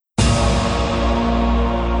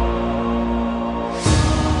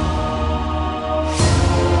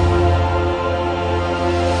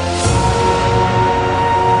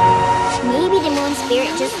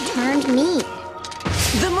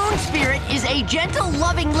a gentle,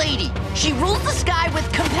 loving lady. She rules the sky with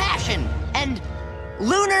compassion and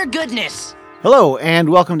lunar goodness. Hello, and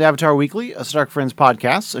welcome to Avatar Weekly, a Stark Friends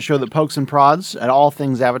podcast, a show that pokes and prods at all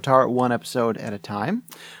things Avatar, one episode at a time.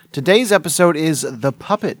 Today's episode is The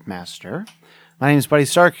Puppet Master. My name is Buddy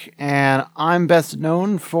Stark, and I'm best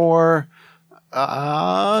known for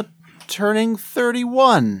turning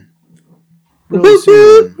 31 really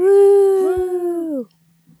soon. Woo!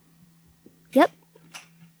 Yep.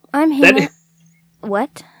 I'm Hannah.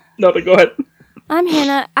 What? No, go ahead. I'm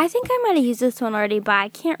Hannah. I think I might have used this one already, but I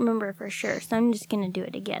can't remember for sure, so I'm just going to do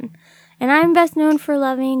it again. And I'm best known for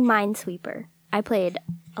loving Minesweeper. I played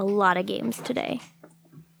a lot of games today.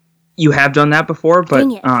 You have done that before, but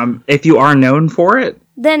Dang it. if you are known for it,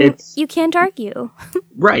 Then you can't argue.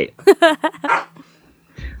 right.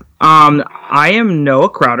 I am Noah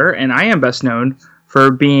Crowder, and I am best known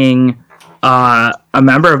for being a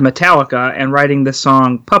member of Metallica and writing the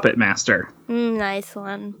song Puppet Master. Nice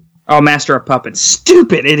one. Oh, Master of Puppets.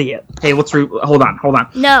 Stupid idiot. Hey, hold on.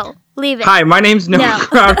 No, leave it. Hi, my name's Noah No.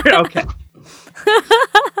 Crowder. Okay.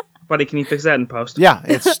 Buddy, can you fix that in post? Yeah,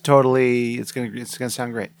 it's gonna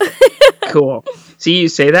sound great. Cool. See, you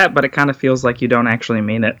say that, but it kind of feels like you don't actually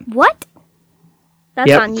mean it. What? That's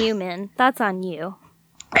Yep. on you, man. That's on you.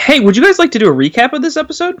 Hey, would you guys like to do a recap of this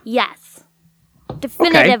episode? Yes.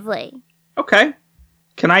 Definitively. Okay.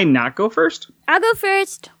 Can I not go first? I'll go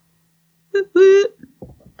first.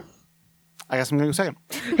 I guess I'm gonna go second.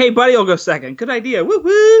 Hey, Buddy, I'll go second. Good idea. Woo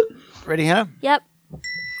woo. Ready, Hannah? Yep.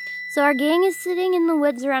 So our gang is sitting in the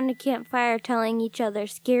woods around a campfire telling each other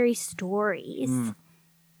scary stories.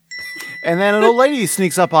 And then an old lady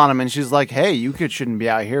sneaks up on him, and she's like, "Hey, you shouldn't be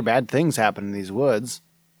out here. Bad things happen in these woods."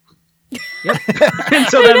 And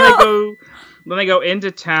so then they go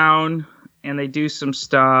into town and they do some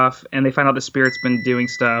stuff and they find out the spirit's been doing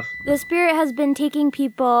stuff. The spirit has been taking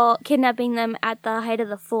people, kidnapping them at the height of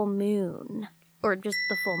the full moon. Or just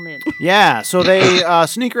the full moon. Yeah, so they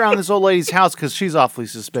sneak around this old lady's house because she's awfully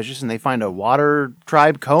suspicious, and they find a water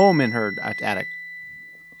tribe comb in her attic.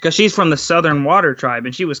 Because she's from the Southern Water Tribe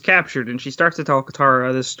and she was captured, and she starts to tell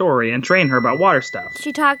Katara this story and train her about water stuff.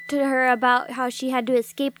 She talked to her about how she had to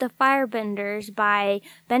escape the firebenders by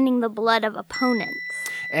bending the blood of opponents.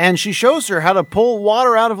 And she shows her how to pull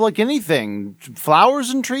water out of like anything, flowers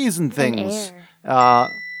and trees and things. Air.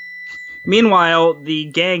 Meanwhile, the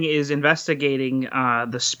gang is investigating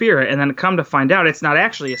the spirit, and then come to find out it's not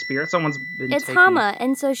actually a spirit. Someone's been It's Hama,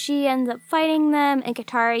 and so she ends up fighting them, and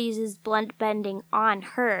Katara uses blunt bending on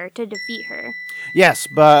her to defeat her. Yes,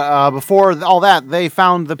 but before all that, they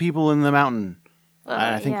found the people in the mountain.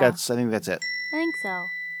 I think that's it. I think so.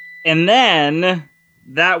 And then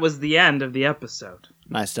that was the end of the episode.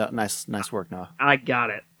 Nice work, Noah. I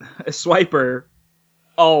got it. Swiper.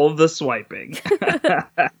 All the swiping.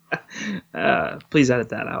 Please edit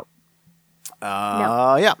that out.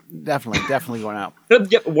 Yeah, definitely going out.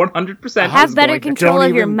 100%. Have better control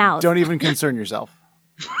of your mouth. Don't even concern yourself.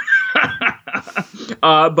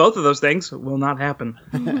 Both of those things will not happen.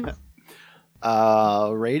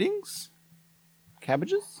 Ratings?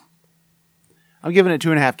 Cabbages? I'm giving it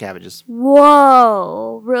 2.5 cabbages.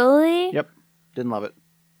 Whoa, really? Yep, didn't love it.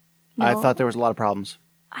 No. I thought there was a lot of problems.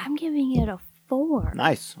 I'm giving it a 4.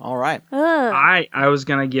 Nice, all right. Ugh. I was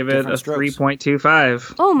going to give it Different a strokes.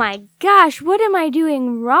 3.25. Oh my gosh, what am I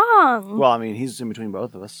doing wrong? Well, I mean, he's in between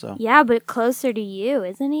both of us, so. Yeah, but closer to you,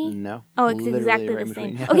 isn't he? No. Oh, it's Literally exactly right the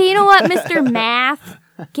same. between. Okay, you know what, Mr. Math?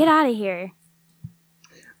 Get out of here.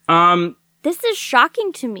 This is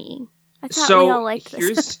shocking to me. I thought we all liked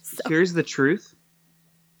this. Here's the truth.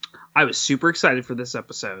 I was super excited for this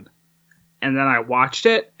episode. And then I watched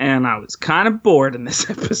it, and I was kind of bored in this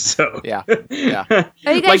episode. Yeah.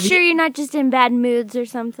 Are you guys sure you're not just in bad moods or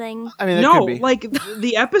something? I mean, that No, could be. like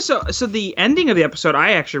the episode. So the ending of the episode,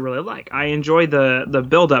 I actually really like. I enjoy the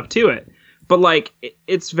build up to it, but like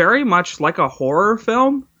it's very much like a horror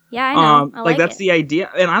film. Yeah, I know. I like that's it. the idea,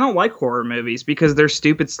 and I don't like horror movies because they're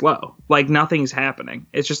stupid slow. Like nothing's happening.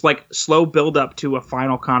 It's just like slow build up to a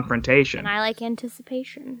final confrontation. And I like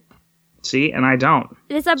anticipation. See, and I don't.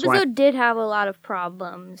 This episode did have a lot of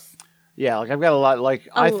problems. Yeah, like I've got a lot. Like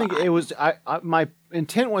I think lot. it was. My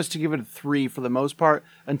intent was to give it a 3 for the most part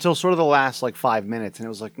until sort of the last like 5 minutes, and it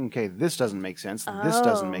was like, okay, this doesn't make sense. This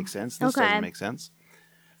doesn't make sense. This Okay. doesn't make sense.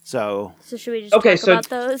 So should we just talk about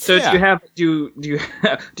those? So Yeah. do you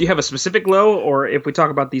have a specific low, or if we talk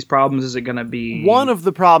about these problems, is it going to be one of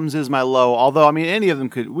the problems is my low. Although I mean, any of them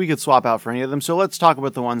we could swap out for any of them. So let's talk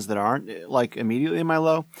about the ones that aren't like immediately in my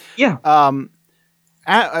low. Yeah.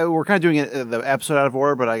 We're kind of doing the episode out of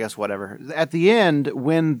order, but I guess whatever. At the end,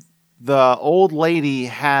 when the old lady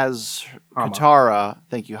has Katara,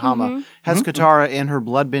 thank you, Hama, has Katara in her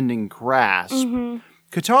bloodbending grasp.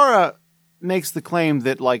 Katara makes the claim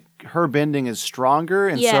that, like, her bending is stronger,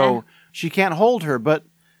 and so she can't hold her, but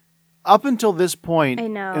up until this point, I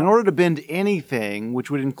know. in order to bend anything, which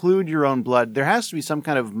would include your own blood, there has to be some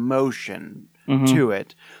kind of motion to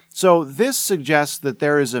it. So this suggests that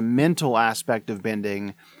there is a mental aspect of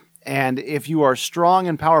bending, and if you are strong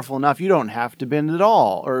and powerful enough, you don't have to bend at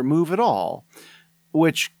all or move at all,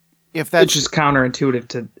 which Which is counterintuitive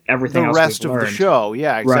to everything the else rest we've of the learned. show.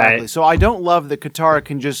 Yeah, exactly. Right. So I don't love that Katara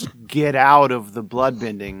can just get out of the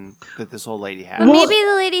bloodbending that this old lady has. But maybe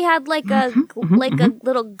the lady had like a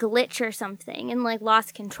little glitch or something and like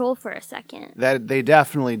lost control for a second. That they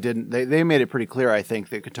definitely didn't. They made it pretty clear, I think,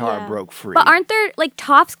 that Katara Yeah. broke free. But aren't there like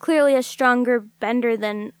Toph's clearly a stronger bender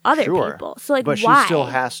than other Sure. people? So like but why? she still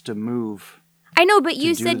has to move. I know, but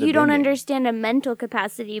you do said the you don't bending. understand a mental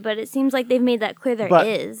capacity, but it seems like they've made that clear there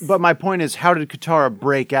is. But my point is, how did Katara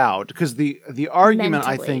break out? Because the argument,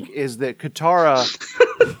 I Mentally. think, is that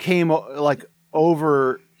Katara came like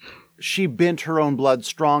over. She bent her own blood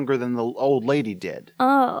stronger than the old lady did.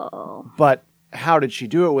 Oh. But how did she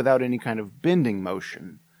do it without any kind of bending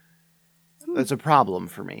motion? That's a problem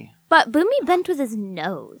for me. But Boomy bent with his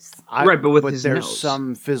nose. Right, but with his there's nose.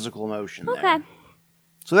 some physical motion Okay. there.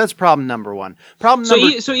 So that's problem number one. Problem So,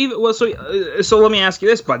 number so let me ask you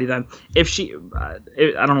this, buddy. Then, if she,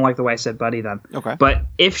 I don't like the way I said buddy. Then, Okay. But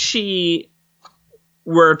if she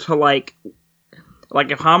were to like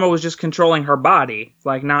if Hama was just controlling her body,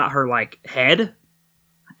 like not her like head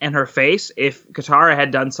and her face, if Katara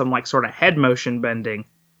had done some like sort of head motion bending,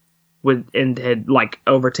 and had like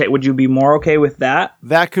overtake, would you be more okay with that?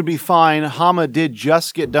 That could be fine. Hama did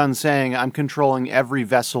just get done saying, "I'm controlling every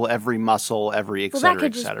vessel, every muscle, every et Well, cetera, that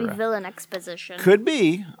could et just be cetera." villain exposition. Could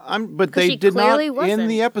be. But 'Cause they she did not clearly in wasn't.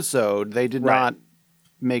 the episode. They did Right. not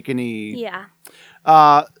make any. Yeah.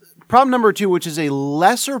 Problem number two, which is a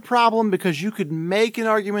lesser problem because you could make an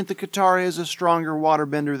argument that Katara is a stronger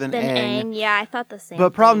waterbender than Then Aang. Aang, yeah, I thought the same.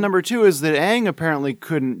 But problem thing. number two is that Aang apparently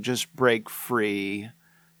couldn't just break free,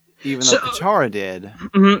 even So- though Katara did.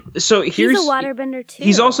 So He's here's a waterbender too.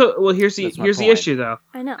 he's also well. Here's the That's my point. issue though.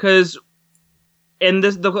 I know. Because, and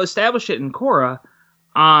this they'll establish it in Korra,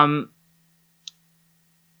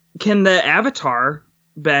 can the Avatar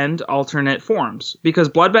bend alternate forms? Because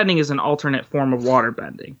bloodbending is an alternate form of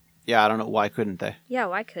waterbending. Yeah, I don't know. Why couldn't they? Yeah,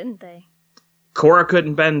 why couldn't they? Korra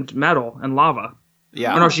couldn't bend metal and lava.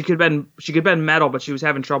 Yeah. Oh, no, she could bend metal, but she was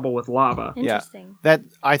having trouble with lava. Interesting.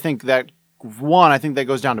 I think that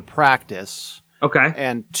goes down to practice. Okay.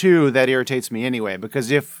 And two, that irritates me anyway,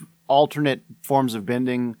 because if alternate forms of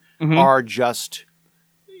bending Mm-hmm. are just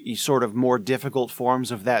sort of more difficult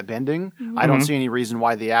forms of that bending, I don't see any reason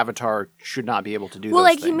why the Avatar should not be able to do Well,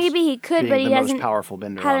 those like things. maybe he could, being but he the most hasn't powerful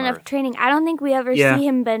bender had on enough Earth. training. I don't think we ever Yeah. see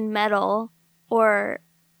him bend metal or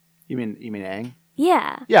You mean Aang?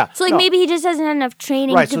 yeah. Yeah. So like no. maybe he just hasn't had enough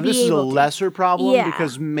training Right, to so be this is a able to. lesser problem Yeah.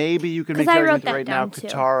 because maybe you can 'Cause make the I wrote argument that that right now down, too.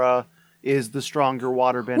 Katara is the stronger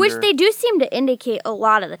waterbender. Which they do seem to indicate a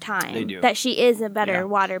lot of the time. They do. That she is a better Yeah.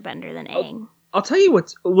 waterbender than Aang. I'll tell you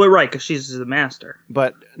we're right, because she's the master.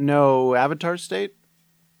 But no Avatar state?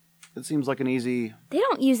 It seems like an easy... They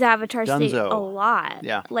don't use Avatar State Dunzo. a lot.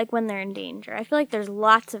 Yeah. Like when they're in danger. I feel like there's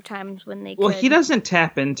lots of times when they Well, could. he doesn't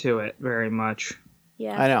tap into it very much.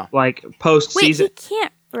 Yeah. I know. Like, post-season. Wait, he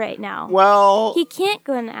can't right now. Well, He can't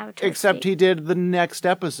go into Avatar except State. he did the next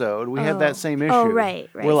episode. We had Oh. that same issue. Oh, right,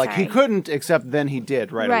 Where like he sorry. couldn't, except then he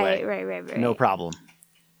did right away. Right. No problem.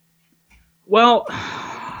 Well,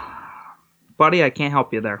 buddy, I can't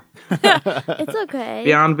help you there. It's okay.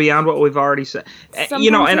 Beyond what we've already said. Sometimes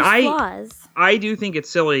You know, and there's flaws. I do think it's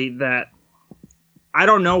silly that I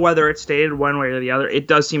don't know whether it's stated one way or the other. It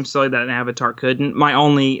does seem silly that an Avatar couldn't. My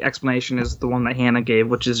only explanation is the one that Hannah gave,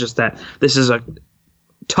 which is just that this is a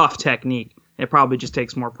tough technique. It probably just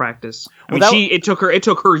takes more practice. I Well, mean, it took her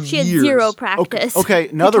She had years. zero practice. Okay,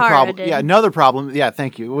 another Katara problem. did. Yeah, another problem. Yeah,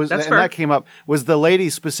 thank you. That's and fair. that came up was the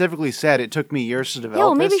lady specifically said it took me years to develop. Yeah,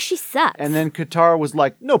 well, maybe this. she sucks. And then Katara was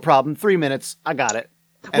like, "No problem, 3 minutes, I got it,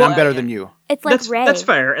 and Well, I'm better than you." It's like Ray. That's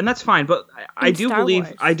fair, and that's fine. But I In do Star believe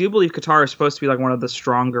Wars. Katara is supposed to be like one of the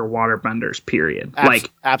stronger waterbenders. Period.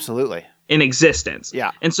 Like Absolutely. in existence.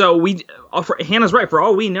 Yeah. And so Hannah's right. For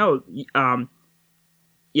all we know,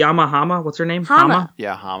 Yamahama, what's her name? Hama.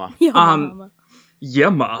 Yeah, Hama. Yeah,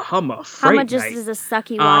 Hama Hama Fright just Night. is a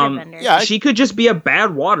sucky Um, waterbender. yeah, She could just be a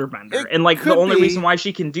bad waterbender, It and like the could only be. reason why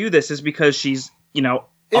she can do this is because she's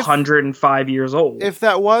 105 years old. If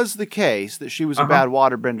that was the case, that she was a bad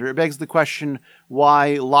waterbender, it begs the question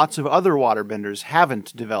why lots of other waterbenders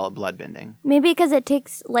haven't developed bloodbending. Maybe because it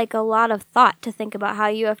takes like a lot of thought to think about how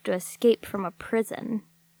you have to escape from a prison.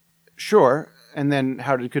 Sure. And then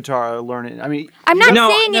how did Katara learn it? I mean, I'm not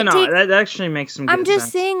saying it takes... that actually makes some good I'm just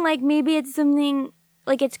sense. saying, like, maybe it's something,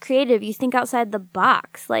 like, it's creative. You think outside the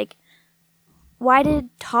box. Like, why did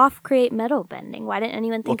Toph create metal bending? Why didn't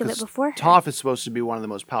anyone think of it before? Toph is supposed to be one of the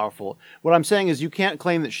most powerful. What I'm saying is you can't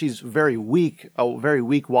claim that she's very weak, a very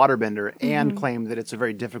weak waterbender, and claim that it's a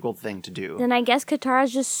very difficult thing to do. Then I guess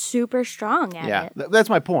Katara's just super strong at it. That's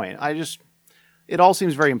my point. It all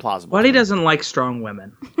seems very implausible. Buddy doesn't like strong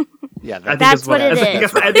women. Yeah, That's what it is.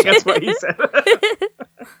 I think that's what he said.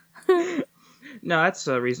 No, that's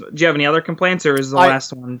a reason. Do you have any other complaints, or is the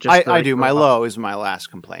last one just... I do. My low is my last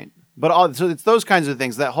complaint. But so it's those kinds of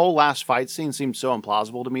things. That whole last fight scene seemed so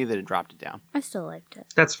implausible to me that it dropped it down. I still liked it.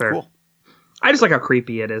 That's fair. Cool. I just like how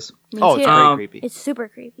creepy it is. Me Oh, too. it's very creepy. It's super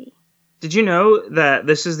creepy. Did you know that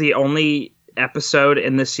this is the only episode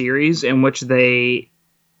in the series in which they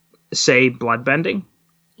say bloodbending?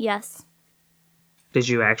 Yes. Did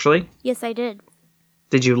you actually? Yes, I did.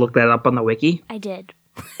 Did you look that up on the wiki? I did.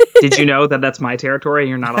 Did you know that that's my territory and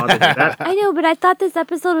you're not allowed to do that? I know, but I thought this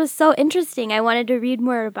episode was so interesting. I wanted to read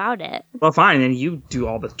more about it. Well, fine, and you do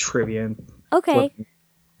all the trivia. Okay.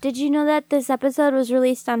 Did you know that this episode was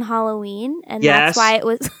released on Halloween? And Yes. that's why it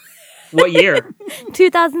was What year?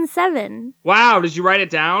 2007. Wow, did you write it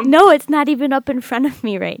down? No, it's not even up in front of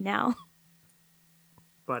me right now.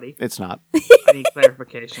 Buddy, It's not. I need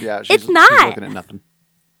clarification. Yeah, It's she's not. looking at nothing.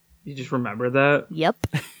 You just remember that? Yep.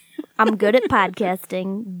 I'm good at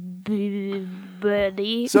podcasting,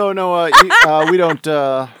 buddy. So Noah, we don't.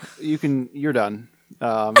 You're done.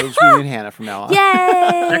 It'll just be me and Hannah from now on. Yay!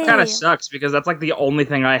 That kind of sucks because that's like the only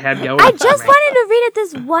thing I had going. I for just me. wanted to read it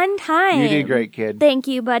this one time. You did great, kid. Thank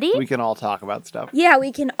you, buddy. We can all talk about stuff. Yeah,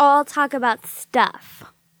 we can all talk about stuff.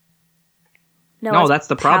 No, that's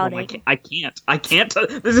the problem. Pouting. I can't.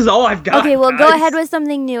 This is all I've got. Okay, well, go guys. ahead with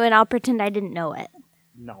something new, and I'll pretend I didn't know it.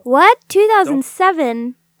 No. What?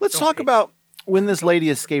 2007? Let's talk about when this lady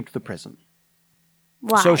escaped the prison.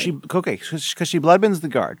 Why? So because she bloodbends the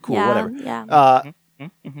guard. Cool, yeah, whatever. Yeah.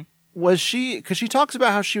 Was she? Because she talks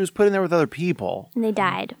about how she was put in there with other people. And they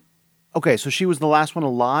died. Okay, so she was the last one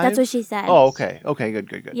alive. That's what she said. Oh, okay. Okay,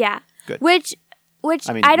 good. Yeah. Good. Which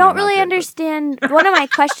I mean, I no, don't not really good, but- understand. One of my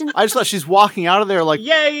questions. I just thought she's walking out of there like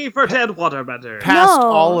Yay for Ted Waterbender. past No.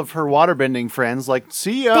 all of her waterbending friends. Like,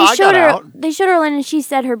 see ya, They I showed got her. out. They showed her, and she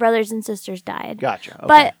said her brothers and sisters died. Gotcha. Okay.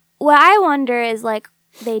 But what I wonder is like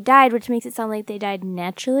they died, which makes it sound like they died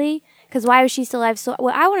naturally. Because why was she still alive? So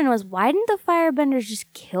what I want to know is why didn't the firebenders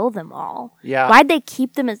just kill them all? Yeah. Why'd they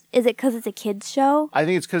keep them? Is it because it's a kids show? I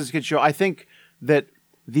think it's because it's a kid show. I think that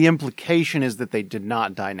the implication is that they did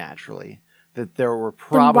not die naturally. That there were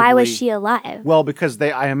probably. Then why was she alive? Well, because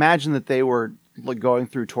I imagine that they were like going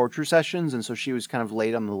through torture sessions, and so she was kind of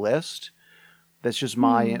late on the list. That's just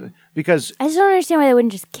my because I just don't understand why they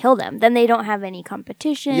wouldn't just kill them. Then they don't have any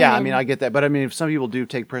competition. yeah, I mean I get that, but I mean if some people do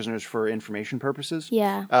take prisoners for information purposes,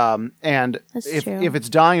 Yeah. and That's if true. if it's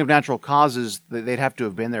dying of natural causes, they'd have to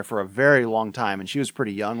have been there for a very long time, and she was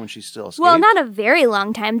pretty young when she still escaped. Well, not a very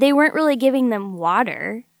long time. They weren't really giving them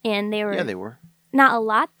water, and they were yeah, they were. not a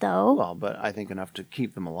lot though. Well, but I think enough to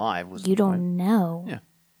keep them alive was. You the point. don't know. Yeah.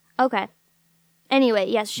 Okay. Anyway,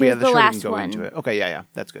 yes, she But yeah, was the the show last didn't go one. into it. Okay, yeah,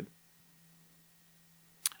 that's good.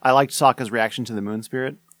 I liked Sokka's reaction to the moon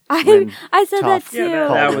spirit. when I said that Toph too. Yeah,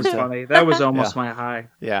 Called that was into- funny. That was almost Yeah. my high.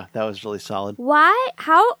 Yeah, that was really solid. Why?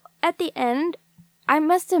 How at the end? I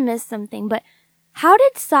must have missed something, but how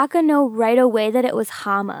did Sokka know right away that it was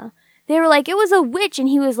Hama? They were like, it was a witch, and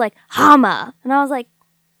he was like, Hama, and I was like,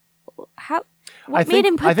 how? What made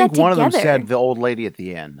him put I think that one together? of them said the old lady at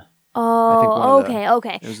the inn. Oh, one of the-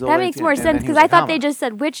 okay. it was the That old makes lady, more and then sense he because was I like, thought they Hama. just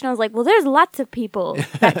said witch, and I was like, well, there's lots of people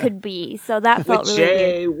that could be. So that felt really weird.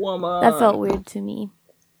 Jay woman. That felt weird to me.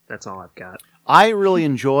 That's all I've got. I really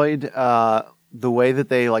enjoyed the way that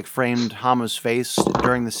they like framed Hama's face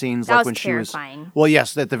during the scenes, That like was when terrifying. she was. Well,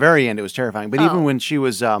 yes, at the very end it was terrifying, but even Oh. when she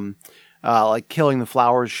was like killing the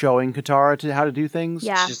flowers, showing Katara how to do things.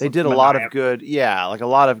 Yeah. Just They did a lot of maniacal. good. Yeah, like a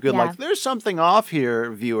lot of good. Yeah. Like there's something off here,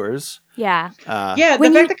 viewers. Yeah. Yeah, the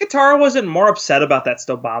When fact that Katara wasn't more upset about that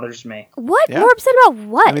still bothers me. What? Yeah. More upset about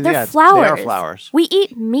what? I mean, They're yeah, flowers. they are flowers. We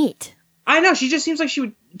eat meat. I know, she just seems like she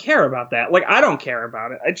would care about that. Like, I don't care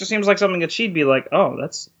about it. It just seems like something that she'd be like, oh,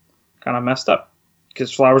 that's kind of messed up.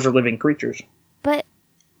 Because flowers are living creatures. But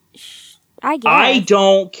I guess. I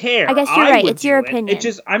don't care. I guess you're right. would It's your do it. opinion.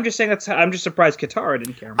 I'm just saying I'm just surprised Katara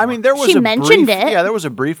didn't care more. I mean, there was She a mentioned brief, it. Yeah, there was a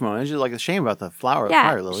brief moment. She's like, a shame about the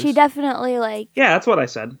fire lilies. she definitely like. yeah, that's what I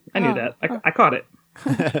said. I knew that. I caught it.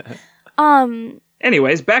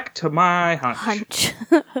 Anyways, back to my hunch.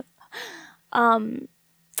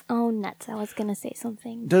 Oh, nuts! I was gonna say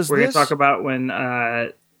something. Does We're this gonna talk about when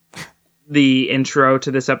the intro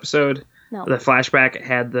to this episode, No, the flashback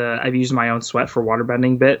had the I've used my own sweat for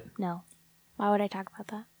waterbending bit no. Why would I talk about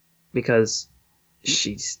that? because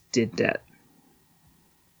she did that.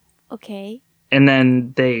 Okay. And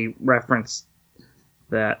then they reference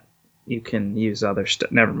that you can use other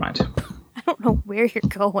stuff. Never mind. I don't know where you're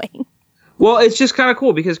going. Well, it's just kind of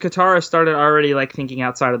cool because Katara started already like thinking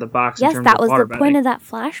outside of the box. Yes, in terms that of was the point waterbending. of that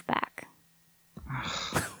flashback.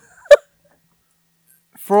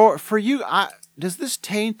 for you? Does this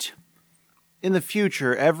taint in the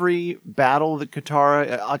future every battle that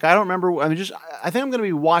Katara? Like, I don't remember. I think I'm going to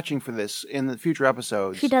be watching for this in the future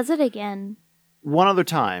episodes. She does it again. One other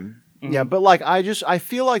time. Mm-hmm. Yeah, but like I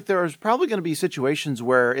feel like there's probably going to be situations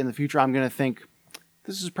where in the future I'm going to think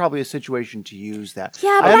this is probably a situation to use that.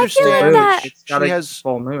 Yeah, but I feel like Moon. that- It's got She a has.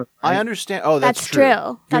 full moon. I right? understand. Oh, that's true.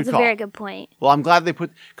 Good That's a call. very good point. Well, I'm glad they put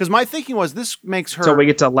because my thinking was this makes her So we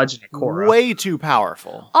get to Legend of Korra. way too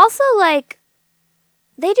powerful. Also, like,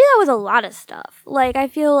 they do that with a lot of stuff. Like, I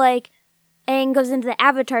feel like Aang goes into the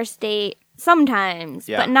Avatar state sometimes,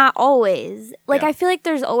 Yeah. but not always. Like, Yeah. I feel like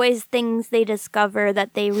there's always things they discover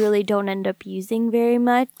that they really don't end up using very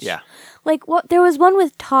much. Yeah. Like, what? There was one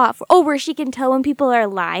with Toph. Oh, where she can tell when people are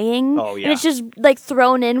lying. Oh, yeah. And it's just, like,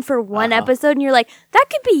 thrown in for one Uh-huh. episode, and you're like, that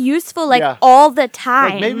could be useful, like, Yeah. all the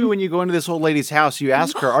time. Like maybe when you go into this old lady's house, you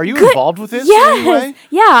ask her, "Are you Good- involved with this Yes. in any way?"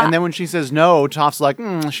 Yeah. And then when she says no, Toph's like,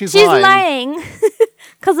 "She's She's lying." lying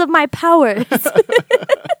because of my powers.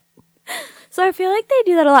 So I feel like they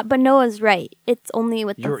do that a lot, but Noah's right. It's only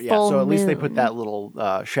with the full So at least they moon. put that little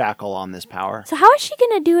shackle on this power. So how is she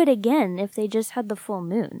going to do it again if they just had the full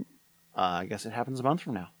moon? I guess it happens a month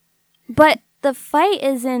from now. But the fight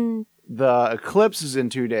is in... The eclipse is in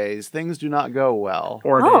 2 days. Things do not go well.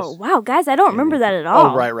 4 Oh, days. wow, guys, I don't remember that at all.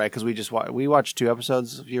 Oh, right, because we just we watched 2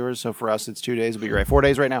 episodes, viewers. So for us, it's 2 days. But you're right, 4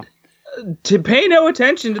 days right now. To pay no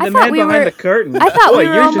attention to I the thought man we behind were- the curtain. I thought Boy, we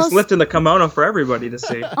were you're almost- just lifting the kimono for everybody to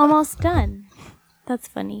see. Almost done. That's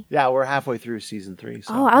funny. Yeah, we're halfway through season 3.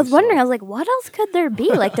 So Oh, I was wondering. I was like, what else could there be?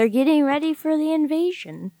 Like, they're getting ready for the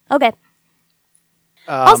invasion. Okay.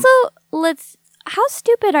 Also, how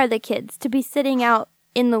stupid are the kids to be sitting out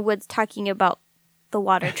in the woods talking about the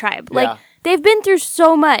water tribe? Like, Yeah. they've been through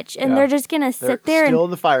so much, and Yeah. they're just going to They're sit there still and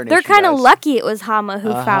in the Fire Nation. they're kind of guys. lucky it was Hama who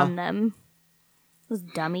Uh-huh. found them. Those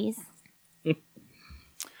dummies.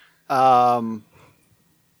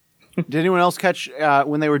 Did anyone else catch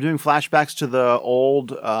when they were doing flashbacks to the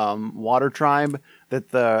old water tribe that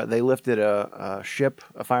they lifted a ship,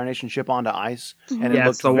 a Fire Nation ship, onto ice, and Yeah, it it's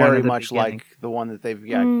looked the one very at the much beginning. like the one that they've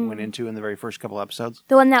went into in the very first couple episodes.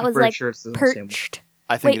 The one that was pretty like sure it's the same one. perched.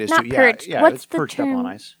 I think Wait, it is not too. perched. Yeah, What's it's the perched up on term?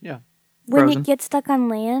 ice. Yeah. When Frozen. it gets stuck on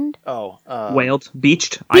land? Oh. Whaled,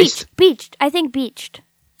 beached, iced, Beached. I think beached.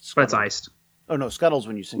 but it's iced. Oh no, scuttles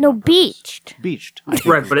when you sing. No, on purpose. beached. Beached.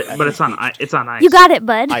 Right, but it's on it's on ice. You got it,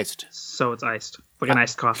 bud. Iced. So it's iced, like an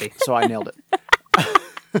iced coffee. So I nailed it.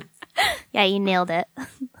 Yeah, you nailed it.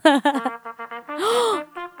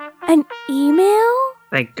 An email?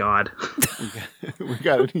 Thank God. We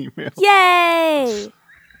got an email. Yay!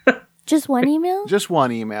 Just one email? Just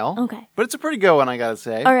one email. Okay. But it's a pretty good one, I gotta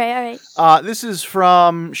say. All right. This is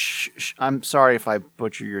from. I'm sorry if I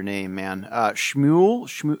butcher your name, man.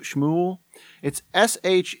 Shmuel. It's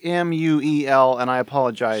Shmuel, and I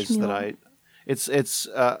apologize that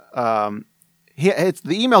Shmuel. it's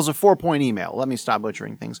the email's a 4-point email. Let me stop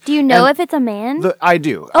butchering things. Do you know And if it's a man? I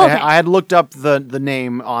do. Okay. I had looked up the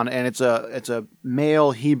name on, and it's a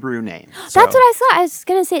male Hebrew name. That's what I saw. I was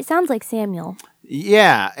gonna say it sounds like Samuel.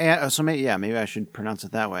 Yeah, and so maybe I should pronounce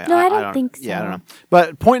it that way. No, I don't think Yeah, I so. don't know.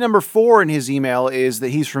 But point number 4 in his email is that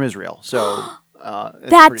he's from Israel. So it's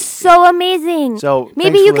That's pretty- so amazing. So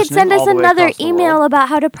maybe thanks for you could listening send us all the way another across the email world. about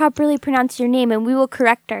how to properly pronounce your name, and we will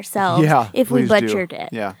correct ourselves Yeah, if we please do. butchered it.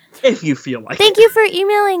 Yeah. If you feel like Thank you for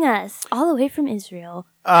emailing us all the way from Israel.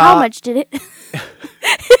 How much did it?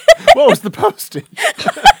 What was the postage?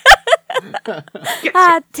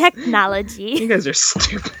 Technology. You guys are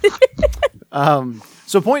stupid.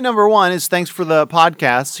 So point number 1 is thanks for the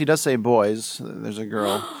podcast. He does say boys. There's a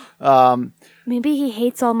girl. Maybe he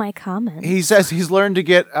hates all my comments. He says he's learned to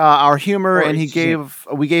get our humor, Or and we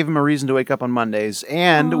gave him a reason to wake up on Mondays,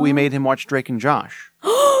 and we made him watch Drake and Josh.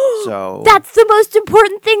 So That's the most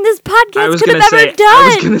important thing this podcast could have ever done.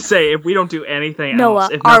 I was gonna say, if we don't do anything Noah,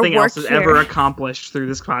 else, if our nothing else work is here. ever accomplished through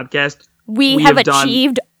this podcast, we have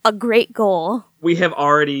achieved a great goal. we have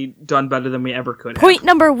already done better than we ever could have. Point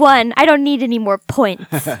number 1. I don't need any more points.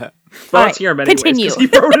 Well, All let's right, hear him anyways, 'cause continue.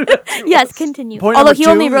 he wrote it anyways. Yes, continue. Point Although number he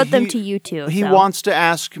only two, wrote them he- to you two. he so. wants to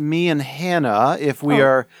ask me and Hannah if we Oh,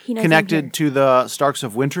 are he knows I'm connected here. to the Starks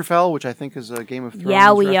of Winterfell, which I think is a Game of Thrones.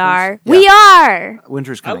 Yeah, we reference. are. Yeah. We are.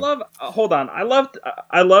 Winter's I coming. love. Hold on. I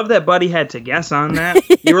love that Buddy had to guess on that.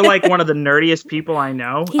 You were like one of the nerdiest people I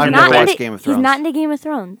know. He's I've not never watched into Game of He's Thrones. not into Game of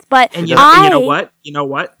Thrones, but And you I know what? You know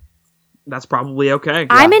what? That's probably okay.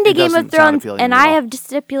 I'm Yeah, into it Game doesn't of sound Thrones, appealing and to me at I all. have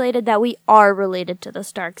stipulated that we are related to the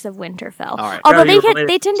Starks of Winterfell. All right. Although Yeah, you're they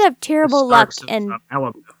related tend to have terrible luck Starks of- and I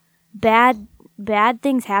love it. bad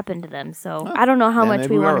things happen to them. So I don't know how then much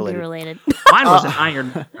maybe we we are want to be related. Mine was an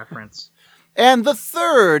Iron reference. And the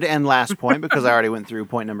third and last point, because I already went through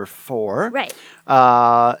point number 4, Right.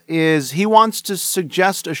 is he wants to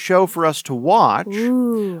suggest a show for us to watch,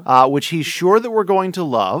 Ooh. which he's sure that we're going to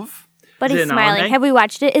love. But Is he's it an smiling. anime? Have we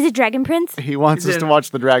watched it? Is it Dragon Prince? He wants Is us it- to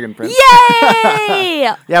watch The Dragon Prince.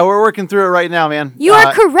 Yay! Yeah, we're working through it right now, man. You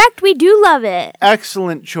are correct. We do love it.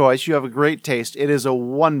 Excellent choice. You have a great taste. It is a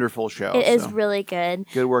wonderful show. It is so really good.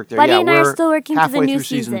 good work there. Buddy yeah, and I we're are still working to the halfway new through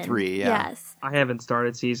season 3. Yeah. Yes. I haven't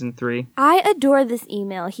started season 3. I adore this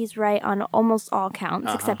email. He's right on almost all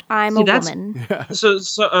counts, except I'm See, a that's- woman. So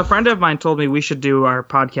a friend of mine told me we should do our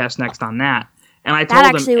podcast next on that, and I That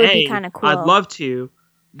told actually him, would be A, kinda cool. I'd love to.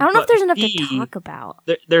 I don't know if but there's enough B, to talk about.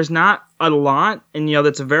 There's not a lot, and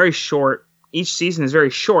that's a very short. Each season is very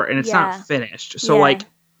short, and it's Yeah. not finished. So Yeah. like,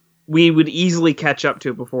 we would easily catch up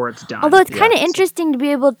to it before it's done. Although it's kind of Yeah. interesting to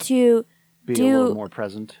be able to, Be Do- a little more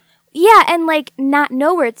present. yeah, and like not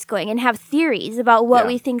know where it's going and have theories about what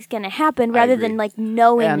Yeah. we think's going to happen rather agree. than like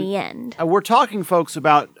knowing And- the end. We're talking, folks,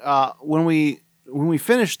 about when we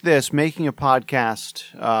finish this, making a podcast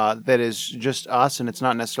that is just us and it's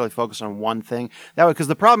not necessarily focused on one thing. That way, because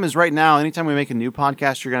the problem is right now, anytime we make a new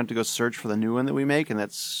podcast, you're going to have to go search for the new one that we make, and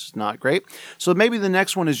that's not great. So maybe the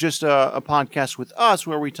next one is just a podcast with us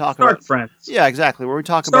where we talk Start about. friends. Yeah, exactly. Where we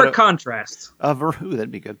talk Start about contrasts. ooh,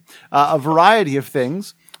 that'd be good. A variety of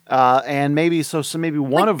things, and maybe maybe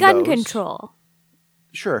one Like of gun those. control.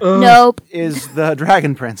 Sure. Nope. Is the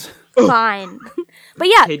Dragon Prince. Fine. But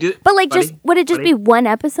yeah, Hey, but like buddy, just would it just buddy. be one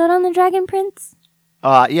episode on the Dragon Prince?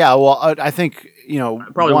 Yeah, well, I think,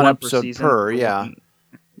 Probably one one episode season. per, yeah.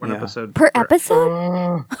 One Yeah. episode Per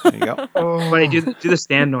episode? There you go. Buddy, do the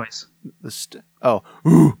stand noise.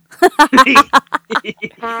 Ooh.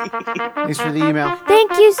 Thanks for the email.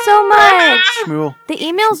 Thank you so much. Shmuel. The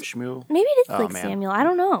emails Shmuel. maybe it is Oh, like man. Samuel. I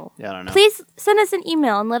don't know. Yeah, I don't know. Please send us an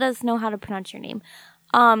email and let us know how to pronounce your name.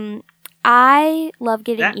 I love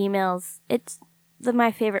getting That- emails. It's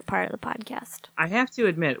my favorite part of the podcast. I have to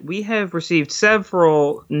admit, we have received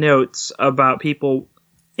several notes about people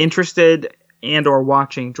interested and or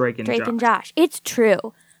watching Drake and Drake Josh. and Josh. It's true.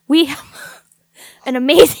 We have an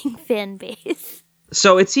amazing fan base.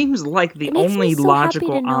 So it seems like the It makes only me so happy to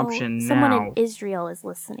logical know option someone now in Israel is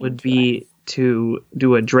listening. would to be us. to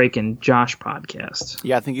do a Drake and Josh podcast.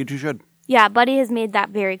 Yeah, I think you two should. Yeah, Buddy has made that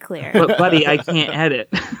very clear. But buddy, I can't edit.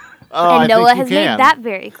 Oh, And I Noah think you has made can. that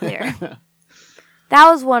very clear. That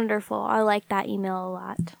was wonderful. I like that email a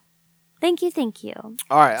lot. Thank you, thank you.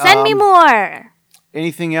 All right. Send me more.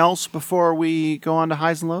 Anything else before we go on to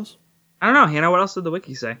highs and lows? I don't know, Hannah. What else did the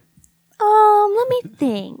wiki say? Let me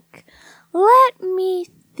think. Let me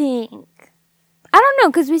think. I don't know,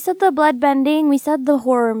 because we said the bloodbending, we said the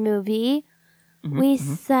horror movie, we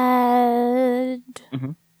said...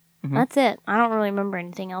 That's it. I don't really remember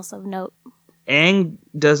anything else of note. Aang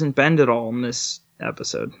doesn't bend at all in this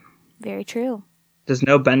episode. Very true. There's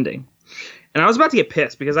no bending. And I was about to get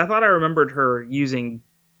pissed because I thought I remembered her using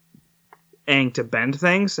Aang to bend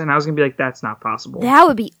things, and I was going to be like, that's not possible. That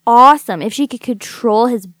would be awesome if she could control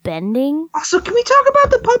his bending. Also, can we talk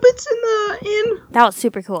about the puppets in the inn? That was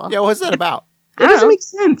super cool. Yeah, what's that about? That doesn't make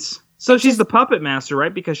sense. So she's the puppet master,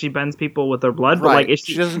 right? Because she bends people with her blood. But Right. like, is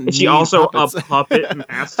She she, doesn't is she need also puppets. a puppet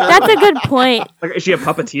master? That's a good point. Like, is she a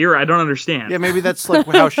puppeteer? I don't understand. Yeah, maybe that's like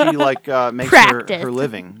how she makes Practice. her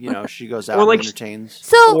living. She goes out Or, like, and entertains.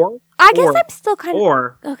 So, Or- I guess or- I'm still kind of...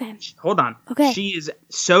 Or Okay. hold on. Okay. She is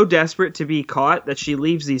so desperate to be caught that she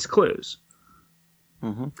leaves these clues.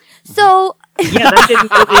 So, Yeah, that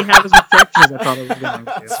didn't really have as much traction as I thought it was going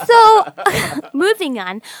to. moving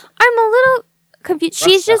on. I'm a little confused.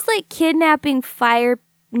 She's just like kidnapping Fire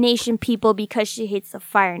Nation people because she hates the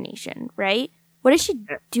Fire Nation, right? What is she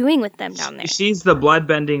doing with them down there? She's the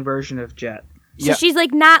blood-bending version of Jet. So Yeah. she's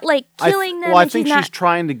like not like killing them. I and think she's she's not.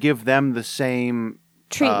 trying to give them the same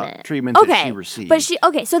treatment that she received. But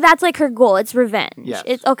so that's like her goal. It's revenge. Yes.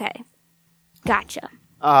 It's okay. Gotcha.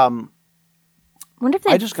 Wonder if they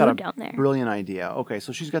I have just food got a down there. brilliant idea. Okay,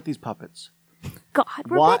 so she's got these puppets. God,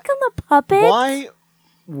 we're Why- back on the puppets. Why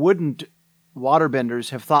wouldn't waterbenders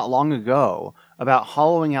have thought long ago about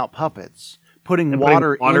hollowing out puppets, putting And putting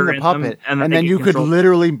water water in the in them, puppet, and and then then they you can could control-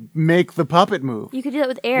 literally make the puppet move You could do that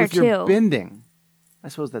with air with your too, bending? I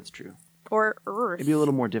suppose that's true. or earth. It'd be a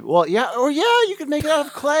little more difficult. Well, you could make it out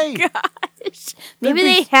of clay. Maybe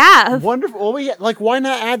That'd they be have. Wonderful. Well, why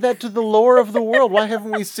not add that to the lore of the world? Why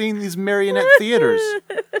haven't we seen these marionette theaters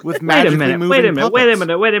with Wait a magically minute. moving Wait a minute. puppets? Wait a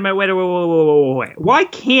minute. Wait. Why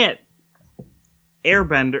can't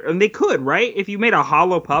Airbender? And they could, right? If you made a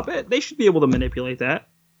hollow puppet, they should be able to manipulate that.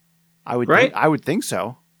 I would Right? I would think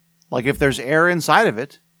so. Like if there's air inside of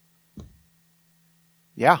it.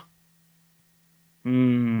 Yeah.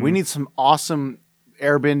 Mm. We need some awesome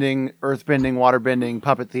airbending, earthbending, waterbending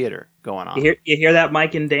puppet theater going on. You hear that,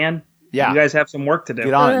 Mike and Dan? Yeah. You guys have some work to do.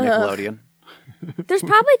 Get on it, Ugh. Nickelodeon. There's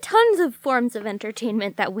probably tons of forms of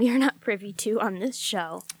entertainment that we are not privy to on this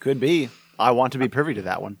show. Could be. I want to be privy to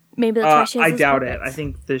that one. Maybe that's why she has I those doubt it. puppets. I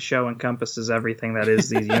think this show encompasses everything that is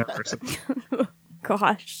these universes.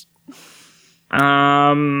 Gosh.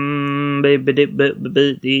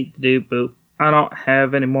 I don't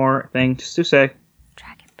have any more things to say.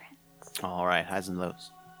 Dragon Prince. All right, highs and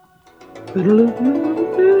lows.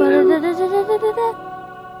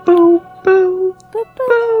 Boo, boo,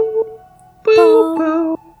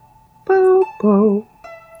 boo, boo, boo.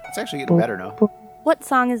 It's actually getting better now. What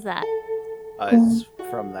song is that? It's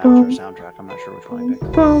from the Avatar soundtrack. I'm not sure which one I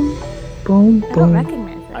picked. I don't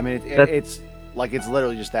recognize it. I mean, That- it's like it's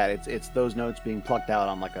literally just that. It's those notes being plucked out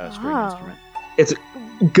on like a string Wow. instrument. It's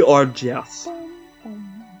gorgeous.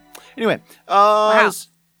 Anyway, Wow.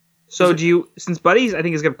 So do you, since Buddy's I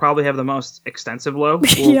think is going to probably have the most extensive low, we'll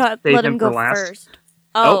Yeah, save let him go for last. first.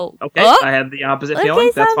 Oh, okay. Oh. I had the opposite Okay,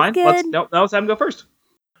 feeling. That's sounds fine. good. Let's have him go first.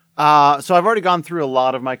 so I've already gone through a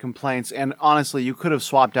lot of my complaints, and honestly, you could have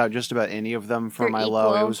swapped out just about any of them for They're my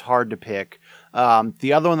low. It equal. was hard to pick.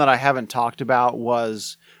 The other one that I haven't talked about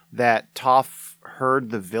was that Toph heard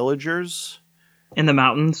the villagers In the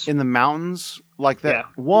mountains. in the mountains. Like that Yeah.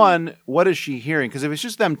 one, what is she hearing? Because if it's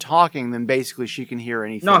just them talking, then basically she can hear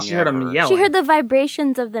anything. No, she heard them ever. yelling. she heard the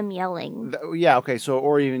vibrations of them yelling. Yeah, okay, so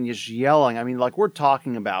or even just yelling. I mean, like we're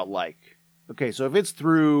talking about like, okay, so if it's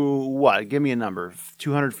through what? Give me a number: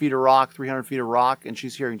 200 feet of rock, 300 feet of rock, and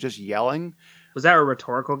she's hearing just yelling. Was that a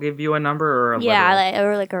rhetorical give you a number or a Yeah, literal?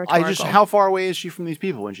 or like a rhetorical. How far away is she from these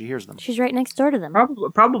people when she hears them? She's right next door to them.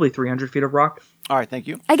 Probably 300 feet of rock. All right, thank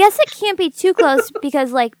you. I guess it can't be too close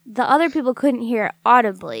because like the other people couldn't hear it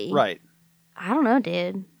audibly. Right. I don't know,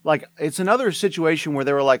 dude. Like, it's another situation where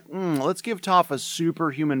they were like, let's give Toph a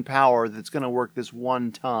superhuman power that's going to work this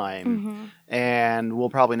one time, Mm-hmm. and we'll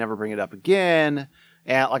probably never bring it up again.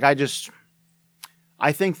 And, like,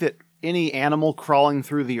 I think that any animal crawling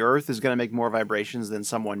through the earth is going to make more vibrations than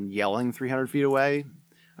someone yelling 300 feet away.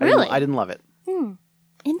 Really? I didn't love it.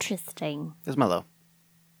 Interesting. That's my low.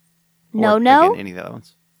 No, Or, no. again, any of the other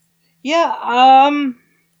ones. Yeah,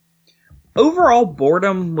 overall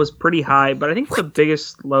boredom was pretty high, but I think the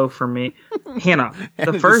biggest low for me, Hannah, the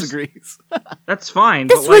Hannah first, disagrees. that's fine.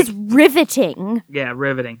 This but, like, was riveting. yeah,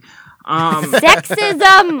 riveting.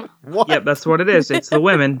 Sexism. What? Yep, that's what it is. It's the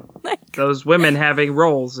women. Those women having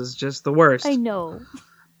roles is just the worst. I know.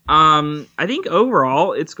 I think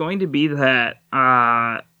overall it's going to be that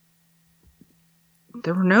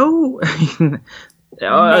there were no the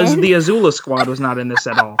Azula squad was not in this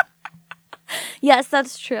at all. Yes,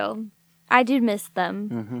 that's true. I did miss them.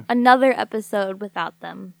 Mm-hmm. Another episode without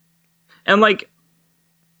them. And like,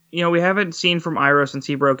 you know, we haven't seen from Iroh since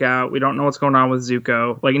he broke out. We don't know what's going on with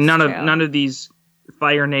Zuko. Like true. none of these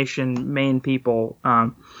Fire Nation main people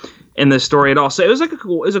in this story at all. So it was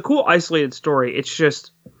a cool isolated story. It's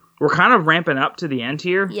just we're kind of ramping up to the end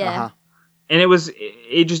here. Yeah. Uh-huh. And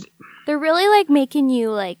it just They're really like making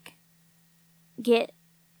you like get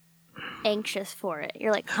anxious for it.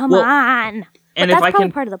 You're like, come Well, on. But and that's if I probably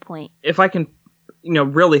can part of the point. if I can, you know,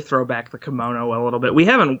 really throw back the kimono a little bit. We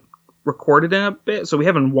haven't recorded in a bit, so we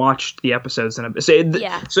haven't watched the episodes in a bit. So,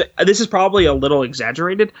 Yeah. so this is probably a little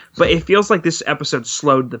exaggerated, but it feels like this episode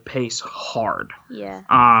slowed the pace hard Yeah.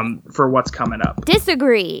 for what's coming up.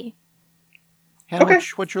 Disagree. Hannah, Okay.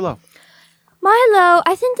 what's your low? Milo,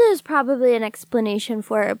 I think there's probably an explanation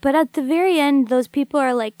for it, but at the very end, those people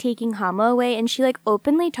are like taking Hama away, and she like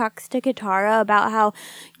openly talks to Katara about how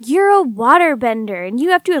you're a waterbender and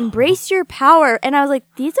you have to embrace your power. And I was like,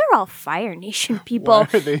 these are all Fire Nation people.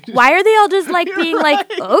 Why are they all just like being like,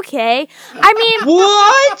 okay? I mean,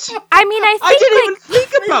 What? I think didn't even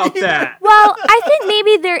think about that. well, I think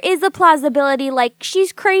maybe there is a plausibility, like,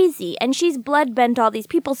 she's crazy and she's blood bent all these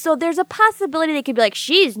people. So there's a possibility they could be like,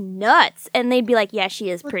 she's nuts. And they'd be like, yeah, she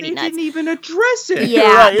is pretty They nuts. didn't even address it. Yeah,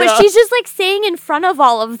 Right, but yeah. she's just like saying in front of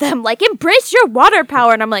all of them, like, embrace your water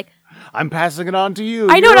power. And I'm like, I'm passing it on to you.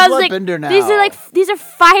 I know, You're and I a was like, bloodbender now. these are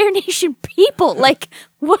Fire Nation people. Like,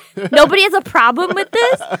 what? Nobody has a problem with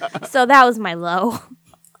this. So that was my low.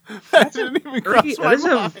 That didn't even cross That my is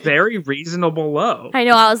a mind. very reasonable low. I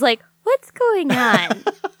know. I was like, what's going on?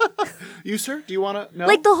 You, sir? Do you want to? No.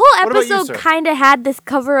 Like the whole What about you, episode sir? kind of had this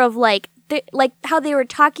cover of like how they were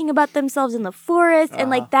talking about themselves in the forest and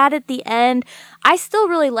like that at the end. I still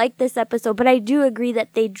really like this episode, but I do agree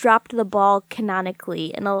that they dropped the ball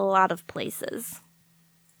canonically in a lot of places.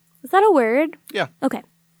 Is that a word? Yeah. Okay.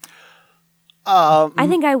 I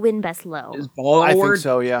think I win best low. Is ball a I think word?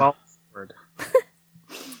 so, yeah. Ball is a word.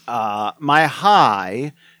 My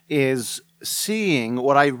high is seeing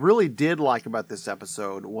what I really did like about this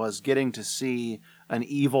episode was getting to see an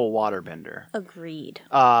evil waterbender. Agreed.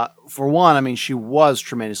 For one, I mean, she was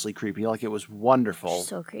tremendously creepy. Like, it was wonderful.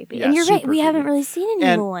 So creepy. Yeah, And you're right, super we haven't creepy. really seen an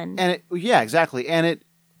and, evil one. And yeah, exactly. And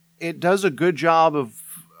it does a good job of.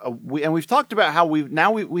 We've talked about how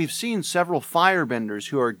we've seen several firebenders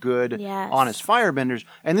who are good, Yes. honest firebenders,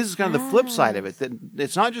 and this is kind of the flip side of it. That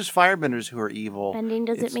it's not just firebenders who are evil. Bending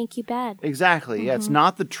doesn't It's- make you bad. Exactly. Yeah, it's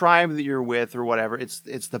not the tribe that you're with or whatever. It's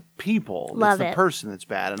the people. Love it's the it. person that's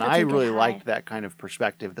bad. And That's I a good really high. liked that kind of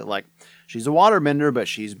perspective. That like she's a waterbender, but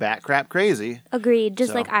she's bat crap crazy. Agreed.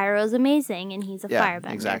 Just So- like Iroh's amazing and he's a Yeah,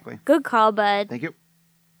 firebender. exactly. Good call, bud. Thank you.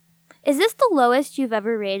 Is this the lowest you've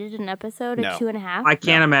ever rated an episode? No. A 2.5? I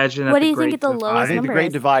can't imagine that. What the do you think Great at the Divide- lowest I think the number Great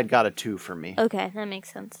is- Divide got a 2 for me. Okay, that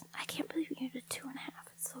makes sense. I can't believe you gave it a 2.5.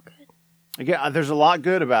 It's so good. Again, there's a lot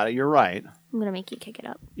good about it. You're right. I'm gonna make you kick it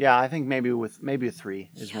up. Yeah, I think maybe a 3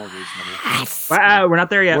 is more reasonable. We're not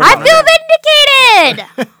there yet. I feel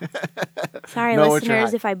vindicated! Sorry, No, it's your listeners,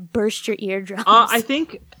 high. if I burst your eardrums. I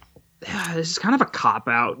think this is kind of a cop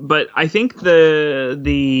out, but I think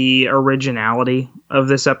the originality of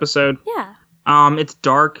this episode. yeah. It's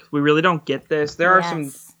dark. We really don't get this. There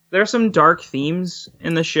are some dark themes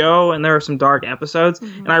in the show, and there are some dark episodes.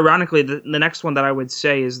 And ironically, the next one that I would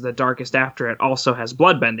say is the darkest after it also has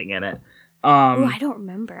bloodbending in it. Ooh, I don't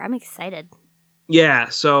remember. I'm excited. Yeah,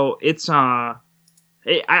 so it's I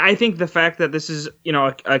think the fact that this is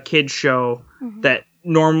a kid's show that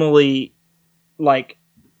normally like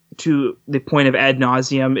to the point of ad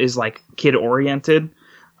nauseum is like kid oriented.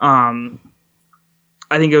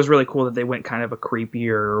 I think it was really cool that they went kind of a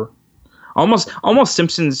creepier, almost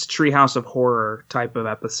Simpsons Treehouse of Horror type of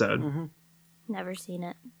episode. Never seen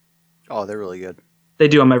it. Oh, they're really good. They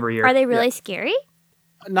do them every year. Are they really scary?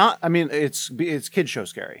 Not, I mean, it's kid show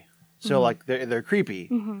scary. So like they're creepy,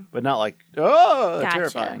 Mm-hmm. but not like oh Gotcha.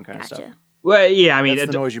 terrifying kind of stuff. Well, yeah, I mean, That's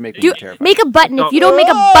the noise you make when Do you're terrified. make a button. If you don't make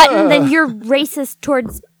a button, then you're racist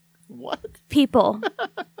towards What? people.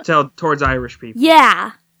 towards Irish people.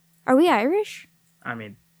 Yeah. Are we Irish? I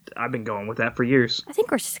mean, I've been going with that for years. I think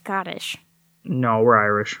we're Scottish. No, we're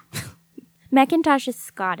Irish. Macintosh is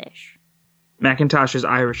Scottish. Macintosh is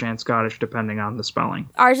Irish and Scottish, depending on the spelling.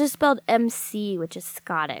 Ours is spelled MC, which is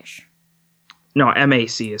Scottish. No,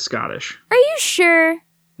 MAC is Scottish. Are you sure?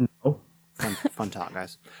 Oh, Fun talk,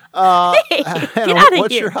 guys. Hey, Hannah, get out of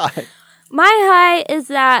what's here. your high? My high is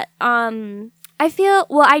that I feel,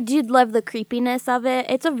 well, I did love the creepiness of it.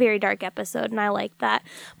 It's a very dark episode, and I like that.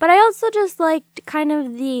 But I also just liked kind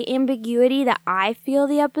of the ambiguity that I feel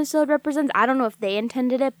the episode represents. I don't know if they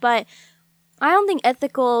intended it, but I don't think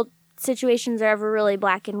ethical situations are ever really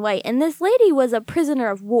black and white. And this lady was a prisoner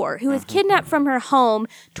of war who was kidnapped from her home,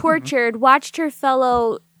 tortured, watched her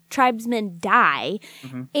fellow tribesmen die,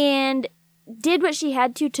 and did what she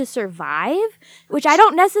had to survive, which I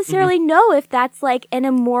don't necessarily know if that's like an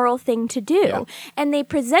immoral thing to do. Yeah. And they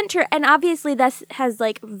present her, and obviously that has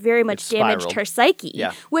like very much It's damaged spiraled. her psyche,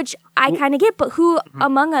 Yeah. which I kind of get, but who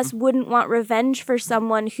among us wouldn't want revenge for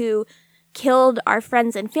someone who killed our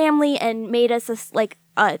friends and family and made us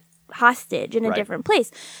a hostage in a Right. different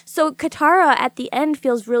place. So Katara at the end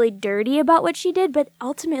feels really dirty about what she did, but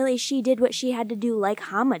ultimately she did what she had to do, like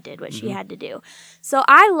Hama did what she had to do. So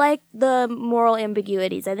I like the moral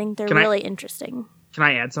ambiguities. I think they're Can I- really interesting. can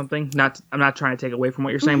I add something? I'm not trying to take away from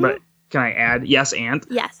what you're saying, but can I add? Yes, and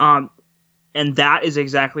Yes. And that is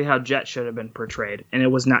exactly how Jet should have been portrayed, and it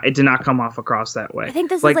was not. It did not come off across that way. I think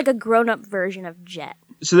this is like a grown-up version of Jet.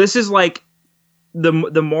 So this is like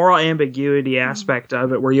the moral ambiguity aspect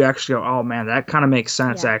of it, where you actually go, "Oh man, that kind of makes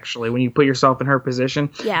sense." Yeah. Actually, when you put yourself in her position,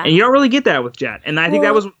 Yeah. and you don't really get that with Jet. And I think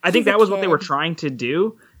that was what they were kid. trying to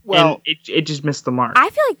do. Well- and it just missed the mark. I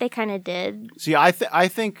feel like they kind of did. See, I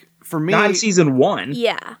think for me, Not in season 1.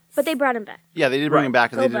 Yeah, but they brought him back. yeah, they did bring Right. him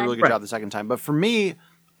back, and they did a Go really back. good job the second time. But for me,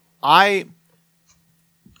 I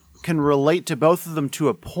can relate to both of them to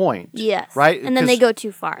a point. Yes. Right? And then they 'Cause- go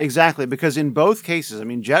too far. Exactly, because in both cases, I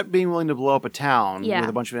mean, Jet being willing to blow up a town Yeah. with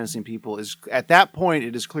a bunch of innocent people is, at that point,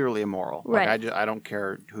 it is clearly immoral. Right. Like, I don't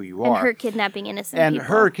care who you And are. her kidnapping innocent And people.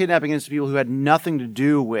 her kidnapping innocent people who had nothing to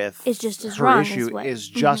do with Is just as her wrong as issue what- is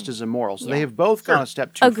just as immoral. So Yeah. they have both gone a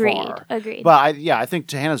step too Agreed. far. Agreed. But I think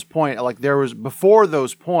to Hannah's point, like there was before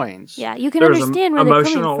those points. Yeah, you can There was understand where they're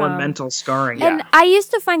emotional coming and from. mental scarring. Yeah. And I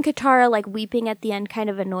used to find Katara like weeping at the end kind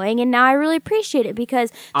of annoying, and now I really appreciate it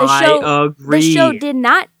because the I agree. the show did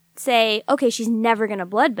not say, okay, she's never gonna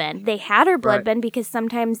bloodbend. They had her Right. bloodbend because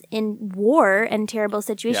sometimes in war and terrible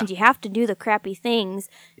situations Yeah. you have to do the crappy things,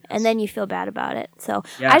 and then you feel bad about it. So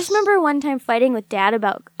I Yes. just remember one time fighting with Dad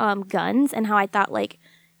about guns and how I thought like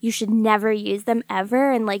you should never use them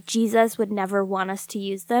ever, and like Jesus would never want us to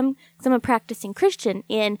use them. Because I'm a practicing Christian,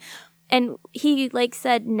 and he like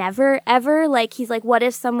said never ever, like he's like, what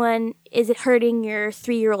if someone is hurting your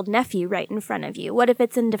 3-year-old nephew right in front of you? What if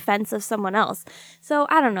it's in defense of someone else? So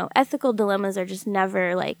I don't know, ethical dilemmas are just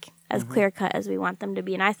never like as clear cut as we want them to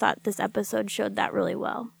be, and I thought this episode showed that really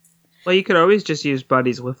well. Well, you could always just use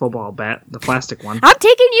Buddy's wiffle ball bat, the plastic one. I'm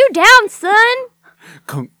taking you down, son.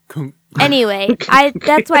 Kunk, kunk. Anyway,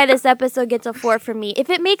 that's why this episode gets a 4 from me. If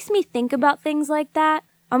it makes me think about things like that,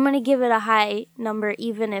 I'm gonna give it a high number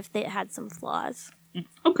even if it had some flaws.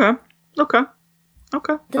 Okay. Did I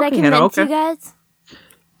Okay, convince Hannah, okay. you guys?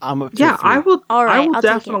 I'm up to Yeah, 3. I will. All right, I will I'll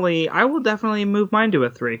take it. I will definitely move mine to a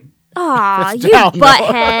 3. Aw, That's you down, though.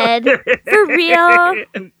 butthead. For real?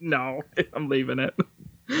 No, I'm leaving it.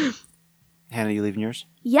 Hannah, you leaving yours?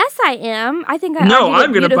 Yes, I am. I think I No, argued it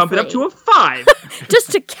I'm going to bump it up to beautifully. a 5.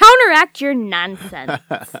 Just to counteract your nonsense.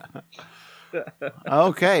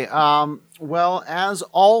 Okay. Well, as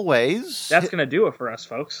always, That's going to do it for us,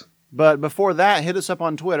 folks. but before that, hit us up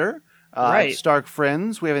on Twitter. Right. Stark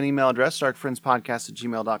Friends. We have an email address,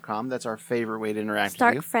 starkfriendspodcast@gmail.com. That's our favorite way to interact with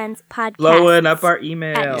Stark you. Friends Podcast Blowing up our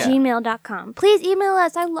email. at gmail.com. Please email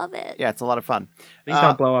us. I love it. Yeah, it's a lot of fun. Please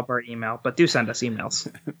don't blow up our email, but do send us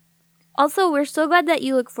emails. Also, we're so glad that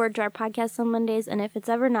you look forward to our podcast on Mondays, and if it's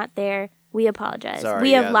ever not there, we apologize. Sorry,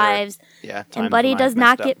 we yeah, have lives, Yeah, and Buddy does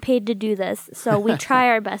not get paid to do this, so we try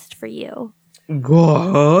our best for you.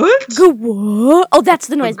 What? Go what? Oh, that's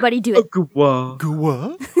the noise, Buddy. Do it. What?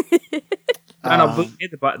 What? I know, but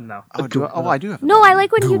hit the button though. I do have. a No, I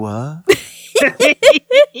like when you. What?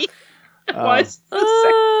 Why is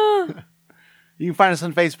the You can find us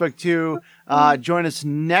on Facebook too. Join us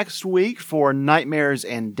next week for Nightmares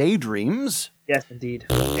and Daydreams. Yes, indeed.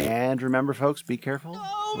 And remember, folks, be careful.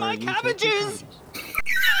 Oh, my cabbages!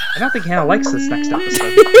 I don't think Hannah likes this next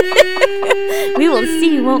episode. We will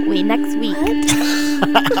see, won't we, next week? Is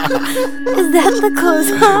that the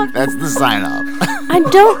close off? That's the sign off. I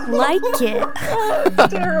don't like it.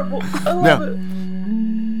 Terrible. I love No. it.